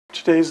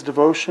Today's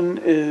devotion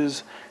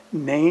is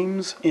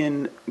names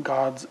in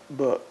God's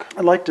book.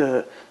 I'd like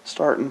to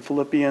start in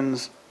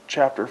Philippians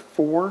chapter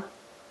 4.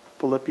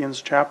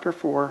 Philippians chapter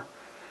 4,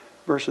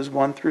 verses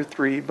 1 through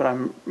 3, but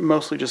I'm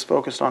mostly just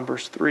focused on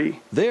verse 3.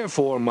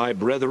 Therefore, my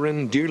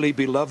brethren, dearly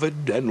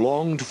beloved and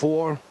longed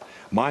for,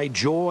 my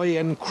joy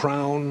and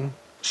crown,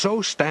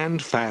 so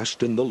stand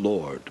fast in the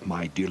Lord,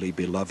 my dearly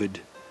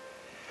beloved.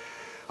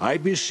 I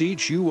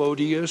beseech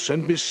Euodias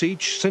and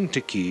beseech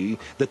Syntyche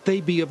that they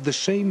be of the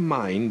same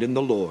mind in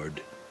the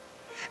Lord.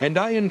 And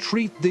I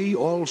entreat thee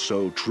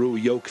also, true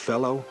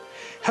yokefellow,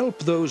 help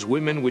those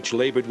women which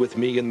labored with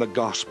me in the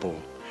gospel,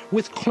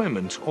 with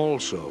Clement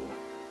also,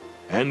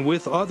 and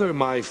with other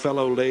my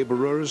fellow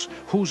laborers,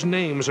 whose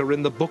names are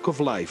in the book of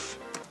life.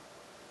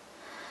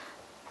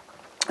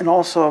 And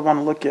also I want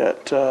to look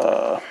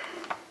at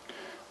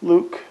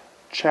Luke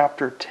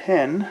chapter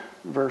 10,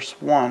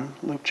 verse 1.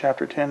 Luke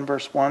chapter 10,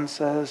 verse 1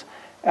 says,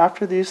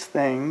 "After these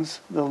things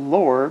the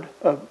Lord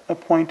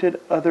appointed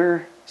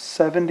other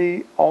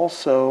 70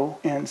 also,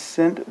 and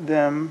sent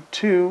them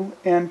two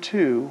and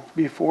two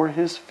before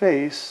his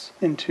face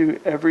into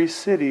every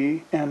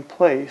city and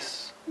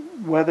place,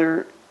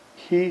 whither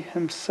he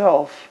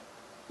himself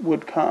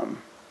would come."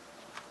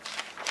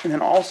 And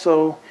then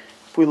also,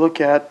 if we look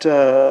at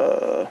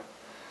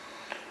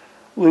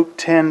Luke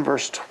 10,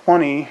 verse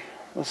 20,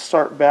 let's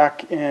start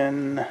back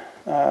in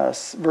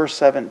verse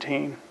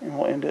 17, and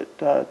we'll end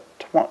at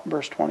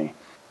verse 20.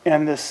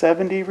 "And the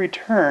 70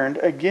 returned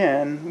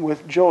again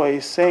with joy,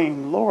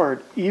 saying,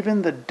 Lord,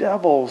 even the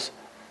devils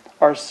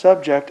are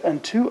subject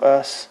unto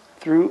us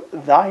through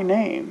thy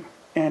name.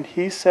 And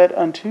he said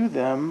unto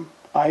them,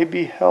 I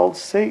beheld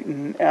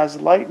Satan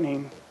as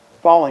lightning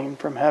falling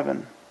from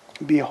heaven.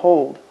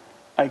 Behold,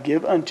 I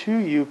give unto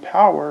you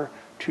power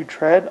to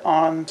tread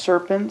on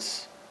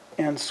serpents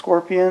and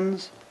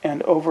scorpions,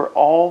 and over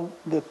all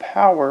the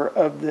power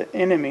of the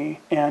enemy,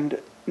 and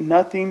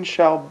nothing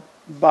shall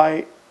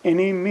by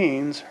any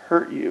means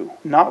hurt you.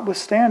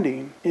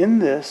 Notwithstanding, in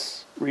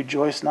this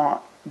rejoice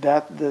not,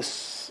 that the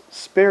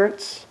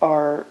spirits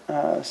are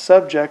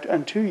subject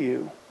unto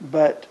you,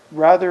 but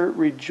rather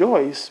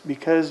rejoice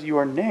because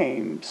your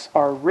names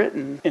are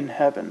written in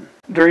heaven."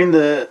 During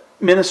the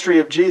ministry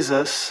of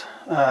Jesus,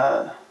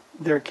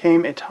 there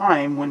came a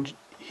time when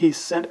he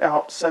sent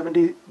out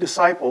 70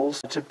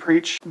 disciples to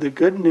preach the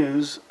good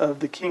news of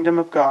the kingdom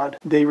of God.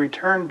 They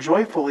returned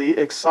joyfully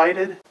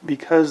excited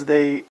because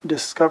they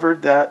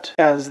discovered that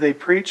as they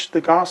preached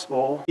the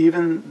gospel,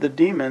 even the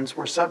demons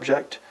were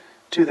subject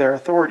to their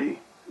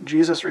authority.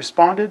 Jesus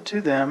responded to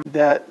them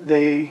that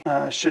they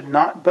should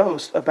not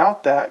boast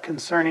about that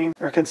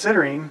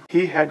considering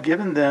he had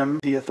given them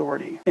the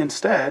authority.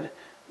 Instead,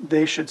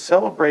 they should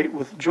celebrate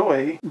with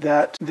joy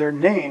that their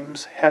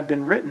names had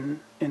been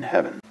written in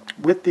heaven.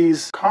 With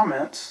these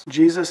comments,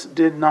 Jesus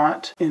did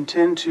not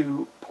intend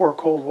to pour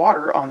cold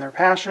water on their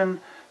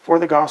passion for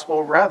the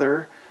gospel.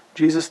 Rather,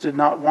 Jesus did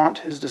not want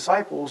his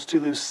disciples to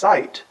lose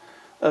sight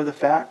of the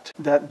fact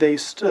that they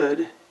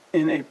stood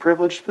in a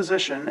privileged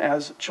position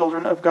as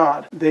children of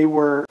God. They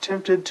were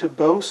tempted to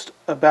boast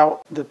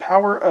about the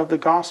power of the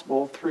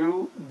gospel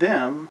through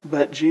them,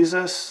 but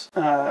Jesus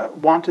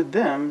wanted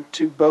them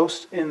to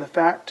boast in the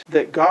fact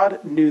that God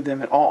knew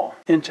them at all.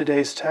 In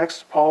today's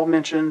text, Paul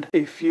mentioned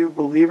a few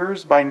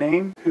believers by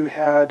name who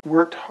had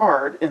worked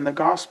hard in the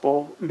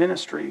gospel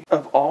ministry.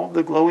 Of all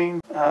the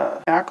glowing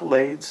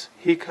accolades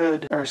he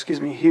could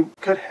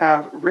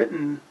have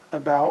written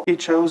about, he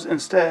chose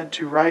instead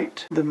to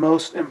write the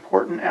most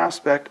important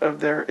aspect of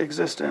their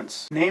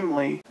existence,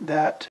 namely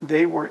that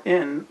they were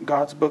in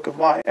God's book of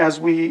life. As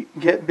we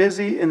get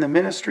busy in the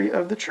ministry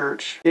of the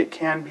church, it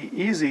can be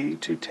easy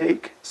to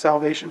take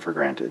salvation for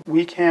granted.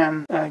 We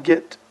can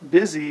get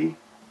busy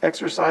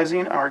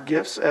exercising our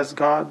gifts as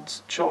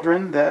God's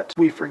children that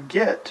we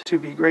forget to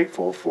be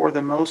grateful for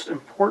the most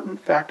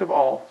important fact of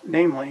all,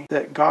 namely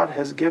that God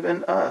has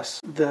given us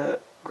the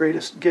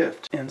greatest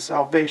gift in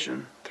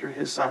salvation through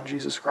his Son,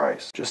 Jesus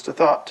Christ. Just a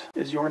thought,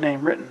 is your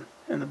name written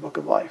in the book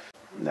of life?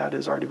 That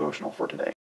is our devotional for today.